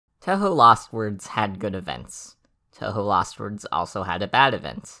Touhou LostWords had good events. Touhou LostWords also had a bad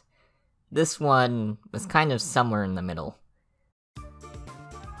event. This one was kind of somewhere in the middle.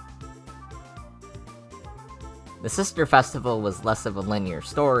 The Sister Festival was less of a linear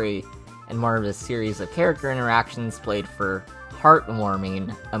story, and more of a series of character interactions played for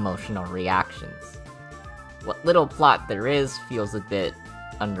heartwarming emotional reactions. What little plot there is feels a bit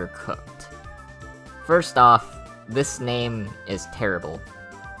undercooked. First off, this name is terrible.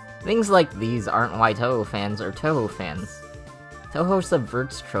 Things like these aren't why Touhou fans are Touhou fans. Touhou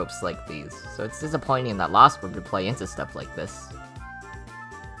subverts tropes like these, so it's disappointing that LostWord would play into stuff like this.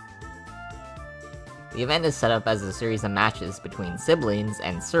 The event is set up as a series of matches between siblings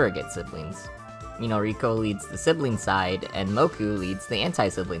and surrogate siblings. Minoriko leads the sibling side, and Moku leads the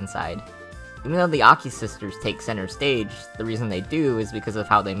anti-sibling side. Even though the Aki sisters take center stage, the reason they do is because of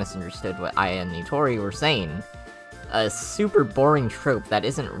how they misunderstood what Aya and Nitori were saying. A super boring trope that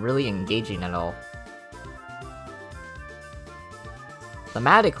isn't really engaging at all.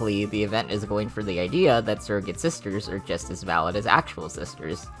 Thematically, the event is going for the idea that surrogate sisters are just as valid as actual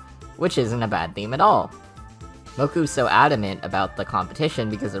sisters, which isn't a bad theme at all. Moku's so adamant about the competition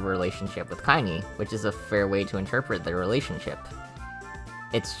because of her relationship with Kaini, which is a fair way to interpret their relationship.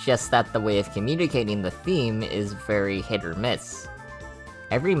 It's just that the way of communicating the theme is very hit or miss.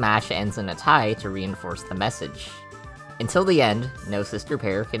 Every match ends in a tie to reinforce the message. Until the end, no sister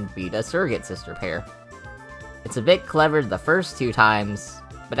pair can beat a surrogate sister pair. It's a bit clever the first 2 times,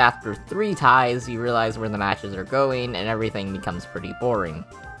 but after 3 ties you realize where the matches are going and everything becomes pretty boring.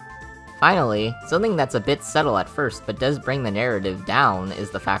 Finally, something that's a bit subtle at first but does bring the narrative down is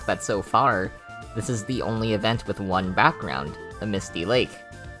the fact that so far, this is the only event with one background, the Misty Lake.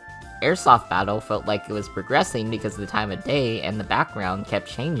 Airsoft Battle felt like it was progressing because of the time of day and the background kept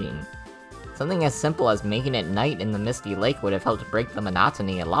changing. Something as simple as making it night in the Misty Lake would have helped break the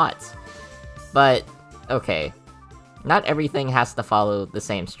monotony a lot. But, okay, not everything has to follow the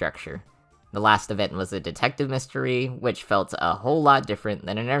same structure. The last event was a detective mystery, which felt a whole lot different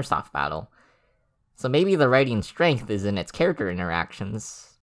than an airsoft battle. So maybe the writing strength is in its character interactions.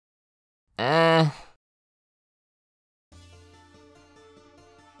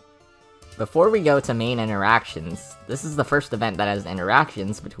 Before we go to main interactions, this is the first event that has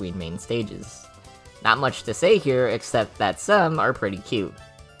interactions between main stages. Not much to say here, except that some are pretty cute.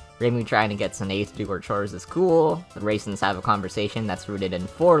 Reimu trying to get Sanae to do her chores is cool, the Raisins have a conversation that's rooted in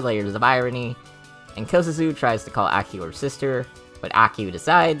 4 layers of irony, and Kosuzu tries to call Aki her sister, but Aki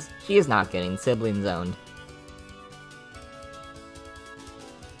decides she is not getting sibling zoned.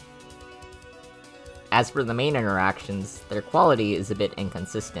 As for the main interactions, their quality is a bit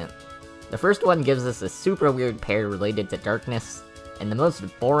inconsistent. The first one gives us a super weird pair related to darkness, and the most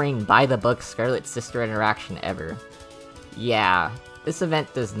boring by-the-book Scarlet Sister interaction ever. Yeah, this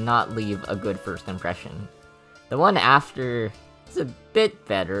event does not leave a good first impression. The one after is a bit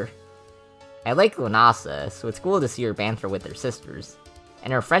better. I like Lunasa, so it's cool to see her banter with her sisters,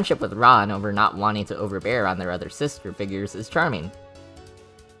 and her friendship with Ran over not wanting to overbear on their other sister figures is charming.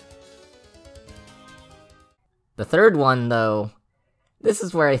 The third one, though, this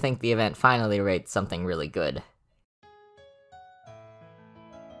is where I think the event finally rates something really good.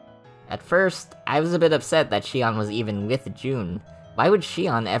 At first, I was a bit upset that Shion was even with June. Why would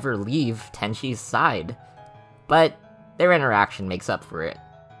Shion ever leave Tenshi's side? But their interaction makes up for it.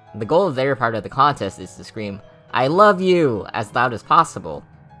 The goal of their part of the contest is to scream, "I love you!" as loud as possible,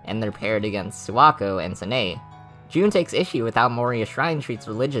 and they're paired against Suwako and Sanae. June takes issue with how Moria Shrine treats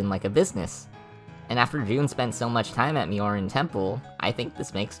religion like a business. And after June spent so much time at Miorin Temple, I think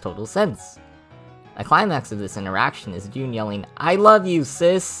this makes total sense. The climax of this interaction is June yelling, "I love you,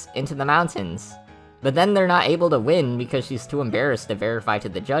 sis!" into the mountains. But then they're not able to win because she's too embarrassed to verify to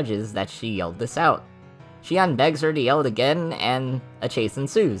the judges that she yelled this out. Shion begs her to yell it again, and a chase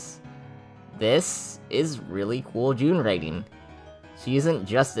ensues. This is really cool June writing. She isn't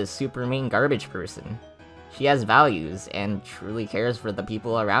just a super mean garbage person. She has values, and truly cares for the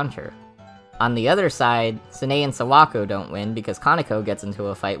people around her. On the other side, Sanae and Sawako don't win because Kaneko gets into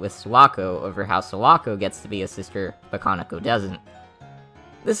a fight with Suwako over how Sawako gets to be a sister, but Kaneko doesn't.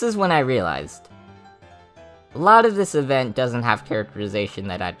 This is when I realized. A lot of this event doesn't have characterization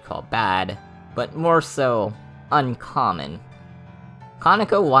that I'd call bad, but more so, uncommon.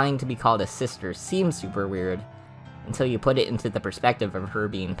 Kaneko wanting to be called a sister seems super weird, until you put it into the perspective of her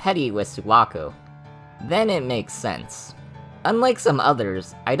being petty with Suwako. Then it makes sense. Unlike some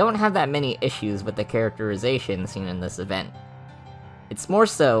others, I don't have that many issues with the characterization seen in this event. It's more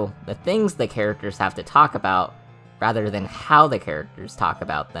so the things the characters have to talk about, rather than how the characters talk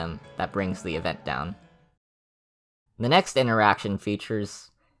about them, that brings the event down. The next interaction features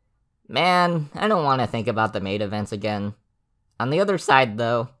Man, I don't want to think about the maid events again. On the other side,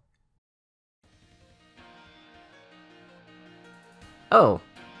 though... Oh,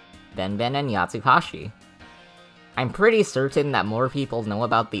 Benben and Yatsuhashi. I'm pretty certain that more people know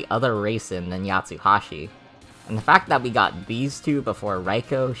about the other Raisin than Yatsuhashi, and the fact that we got these two before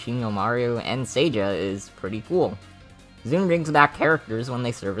Raiko, Shinyomaru, and Seiya is pretty cool. Zoom brings back characters when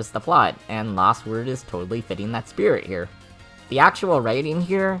they service the plot, and LostWord is totally fitting that spirit here. The actual writing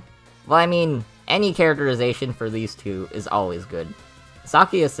here? Well, I mean, any characterization for these two is always good.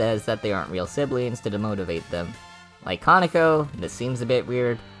 Sakuya says that they aren't real siblings to demotivate them. Like Kaneko, this seems a bit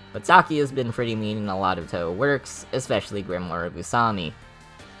weird, but Sakuya's been pretty mean in a lot of Touhou works, especially Grimoire of Usami.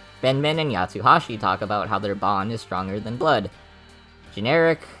 Benben and Yatsuhashi talk about how their bond is stronger than blood.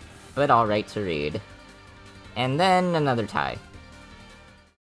 Generic, but alright to read. And then another tie.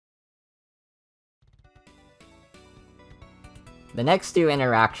 The next two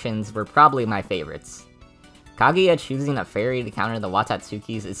interactions were probably my favorites. Kaguya choosing a fairy to counter the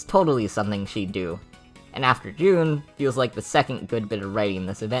Watatsukis is totally something she'd do. And after June, feels like the second good bit of writing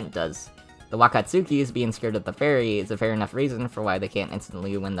this event does. The Wakatsukis being scared of the fairy is a fair enough reason for why they can't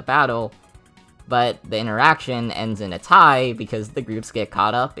instantly win the battle, but the interaction ends in a tie because the groups get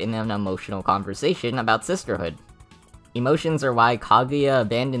caught up in an emotional conversation about sisterhood. Emotions are why Kaguya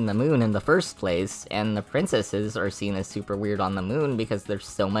abandoned the moon in the first place, and the princesses are seen as super weird on the moon because they're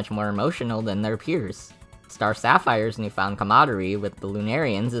so much more emotional than their peers. Star Sapphire's newfound camaraderie with the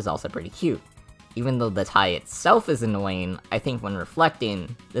Lunarians is also pretty cute. Even though the tie itself is annoying, I think when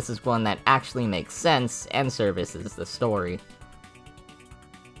reflecting, this is one that actually makes sense and services the story.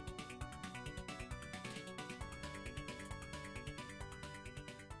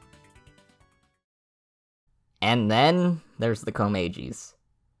 And then, there's the Komeijis.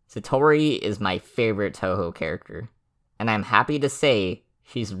 Satori is my favorite Touhou character, and I'm happy to say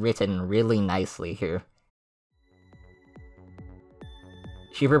she's written really nicely here.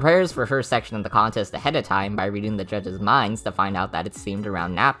 She prepares for her section of the contest ahead of time by reading the judges' minds to find out that it's themed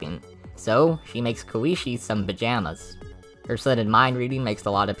around napping, so she makes Koichi some pajamas. Her sudden mind reading makes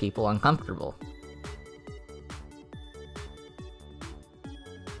a lot of people uncomfortable.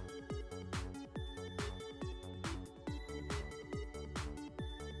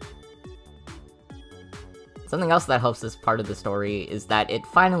 Something else that helps this part of the story is that it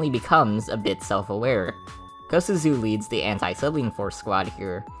finally becomes a bit self-aware. Kosuzu leads the anti-sibling force squad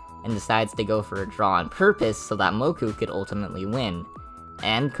here, and decides to go for a draw on purpose so that Moku could ultimately win,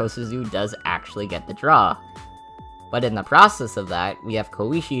 and Kosuzu does actually get the draw. But in the process of that, we have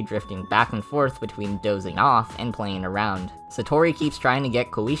Koichi drifting back and forth between dozing off and playing around. Satori keeps trying to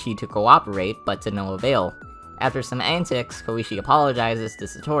get Koichi to cooperate, but to no avail. After some antics, Koichi apologizes to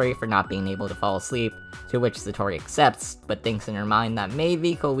Satori for not being able to fall asleep, to which Satori accepts, but thinks in her mind that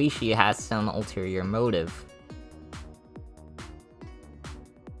maybe Koichi has some ulterior motive.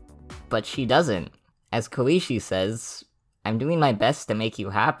 But she doesn't. As Koichi says, "I'm doing my best to make you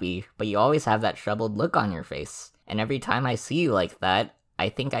happy, but you always have that troubled look on your face. And every time I see you like that, I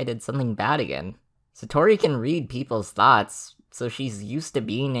think I did something bad again." Satori can read people's thoughts, so she's used to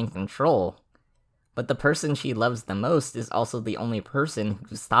being in control. But the person she loves the most is also the only person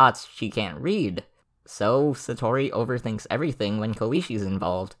whose thoughts she can't read. So Satori overthinks everything when Koichi's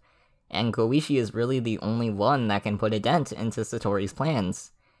involved, and Koichi is really the only one that can put a dent into Satori's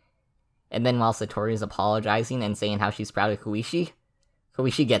plans. And then while Satori's apologizing and saying how she's proud of Koichi,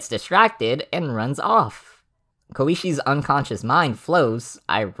 Koichi gets distracted and runs off. Koichi's unconscious mind flows,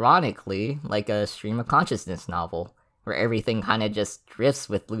 ironically, like a stream of consciousness novel, where everything kinda just drifts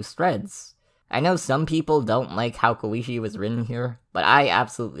with loose threads. I know some people don't like how Koichi was written here, but I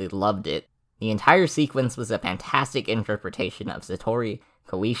absolutely loved it. The entire sequence was a fantastic interpretation of Satori,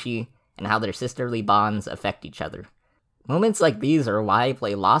 Koichi, and how their sisterly bonds affect each other. Moments like these are why I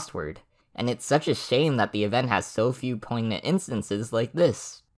play LostWord, and it's such a shame that the event has so few poignant instances like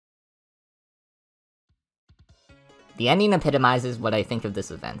this. The ending epitomizes what I think of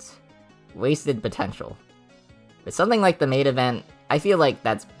this event. Wasted potential. With something like the main event, I feel like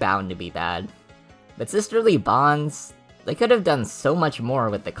that's bound to be bad. But sisterly bonds, they could have done so much more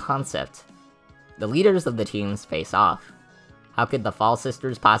with the concept. The leaders of the teams face off. How could the Fall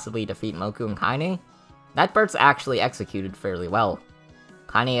Sisters possibly defeat Moku and Kaine? That part's actually executed fairly well.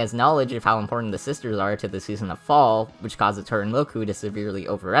 Kaine has knowledge of how important the sisters are to the Season of Fall, which causes her and Moku to severely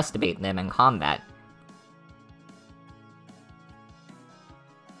overestimate them in combat.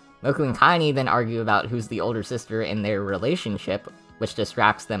 Moku and Kaine then argue about who's the older sister in their relationship, which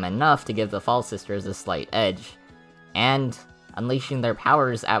distracts them enough to give the Fall Sisters a slight edge. And unleashing their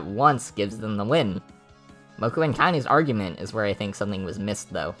powers at once gives them the win. Moku and Kaine's argument is where I think something was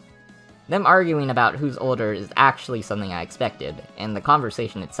missed though. Them arguing about who's older is actually something I expected, and the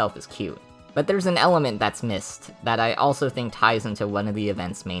conversation itself is cute. But there's an element that's missed, that I also think ties into one of the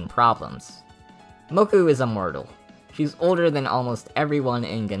event's main problems. Moku is immortal. She's older than almost everyone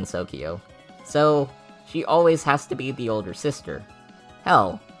in Gensokyo, so she always has to be the older sister.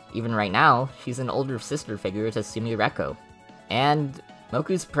 Hell, even right now, she's an older sister figure to Sumireko. And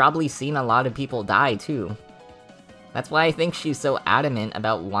Moku's probably seen a lot of people die too. That's why I think she's so adamant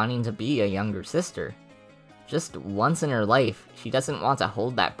about wanting to be a younger sister. Just once in her life, she doesn't want to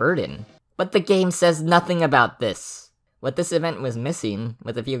hold that burden. But the game says nothing about this! What this event was missing,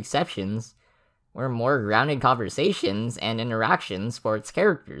 with a few exceptions, were more grounded conversations and interactions for its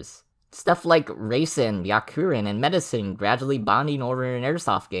characters. Stuff like Racing, Yakurin, and Medicine gradually bonding over an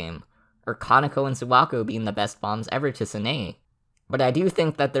airsoft game, or Kaneko and Suwako being the best bombs ever to Sune. But I do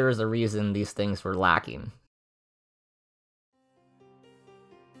think that there is a reason these things were lacking.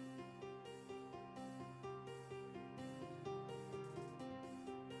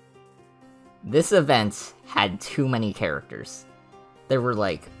 This event had too many characters. There were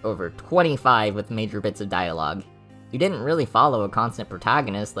like over 25 with major bits of dialogue. You didn't really follow a constant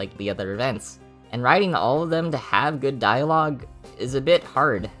protagonist like the other events, and writing all of them to have good dialogue is a bit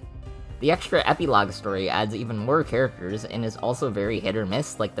hard. The extra epilogue story adds even more characters and is also very hit or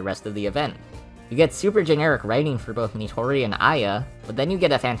miss like the rest of the event. You get super generic writing for both Nitori and Aya, but then you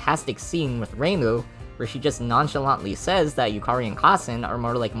get a fantastic scene with Reimu where she just nonchalantly says that Yukari and Kasen are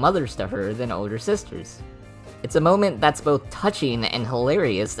more like mothers to her than older sisters. It's a moment that's both touching and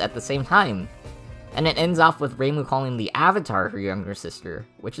hilarious at the same time. And it ends off with Reimu calling the Avatar her younger sister,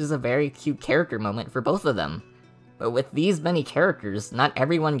 which is a very cute character moment for both of them. But with these many characters, not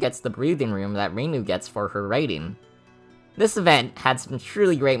everyone gets the breathing room that Reimu gets for her writing. This event had some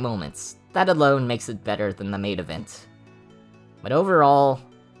truly great moments. That alone makes it better than the main event. But overall,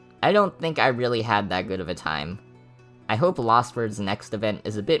 I don't think I really had that good of a time. I hope LostWord's next event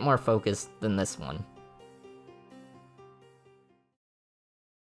is a bit more focused than this one.